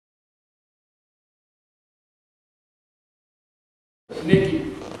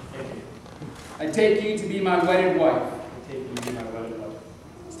Nikki, I take you to be my wedded wife. I take you to be my wedded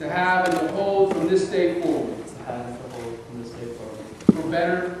wife. To have and to hold from this day forward. To have and to hold from this day forward. For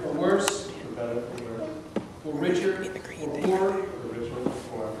better or worse. For better or worse. For richer or poorer. For richer or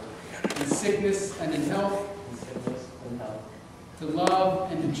poorer. In sickness and in health. In sickness and health. To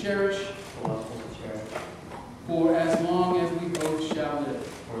love and to cherish. To love and to cherish. For as long as we both shall live.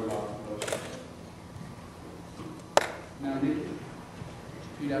 For as long as we both shall live. Now, Nikki,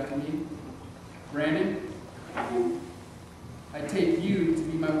 repeat after me. Brandon, I take you to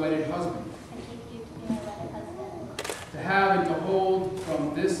be my wedded husband. I take you to be my wedded husband. To have and to hold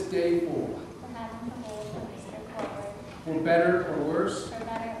from this day forward. To have and to hold from this day forward. For better or worse. For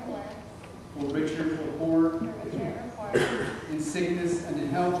better or worse. For richer or poorer. For richer or poorer. In sickness and in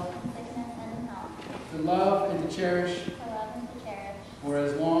health. In sickness and in health. To love and to cherish. To love and to cherish. For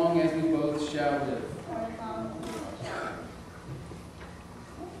as long as we both shall live. For as long as we both shall live.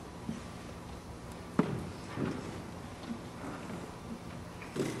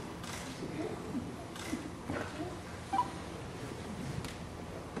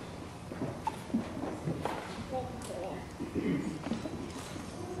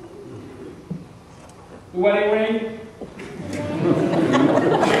 The wedding ring.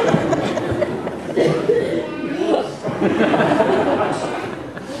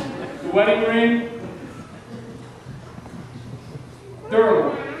 The wedding ring.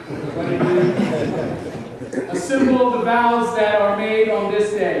 Durable. The wedding ring. A symbol of the vows that are made on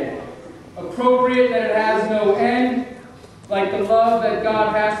this day. Appropriate that it has no end, like the love that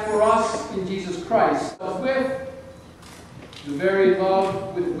God has for us in Jesus Christ. With the very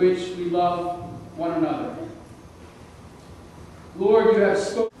love with which we love one another. Lord, you have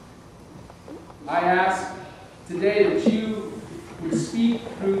spoken. I ask today that you would speak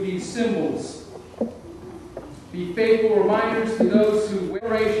through these symbols. Be faithful reminders to those who wear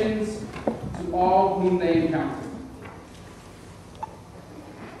orations, to all whom they encounter.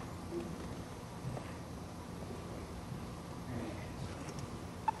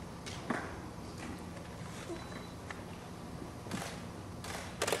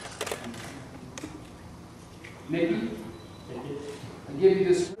 Nikki, I give you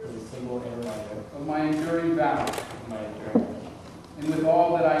this symbol and reminder of my enduring vow. of my enduring vow. And with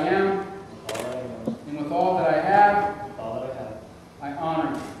all that I am, With all that I am, and with all that I have, with all that I have, I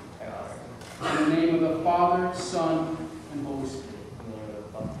honor you. I honor you. In the name of the Father, Son, and Holy Spirit. In the name of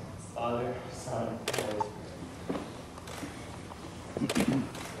the Father, Son, and Holy Spirit.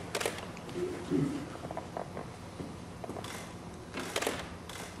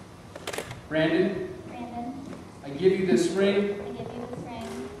 Brandon, Brandon, I give you this ring I give you this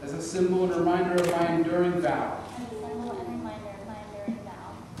ring as a symbol and reminder of my enduring vow. as a symbol and reminder of my enduring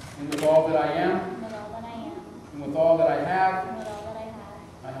vow. And with all that I am, And with all that I am, and with all that I have, and with all that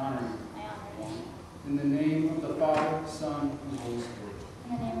I have, I honor you. I honor you. In the name of the Father, Son, and Holy Spirit.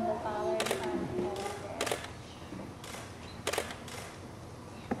 In the name of the Father, Son, and Holy Spirit.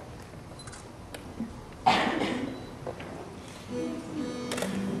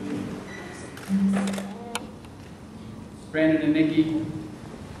 Brandon and Nikki,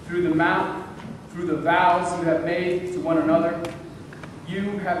 through the vows you have made to one another, you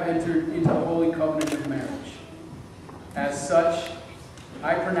have entered into the holy covenant of marriage. As such,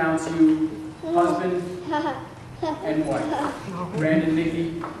 I pronounce you husband and wife. Brandon, Nikki,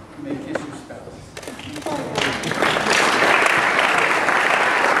 you may kiss your spouse.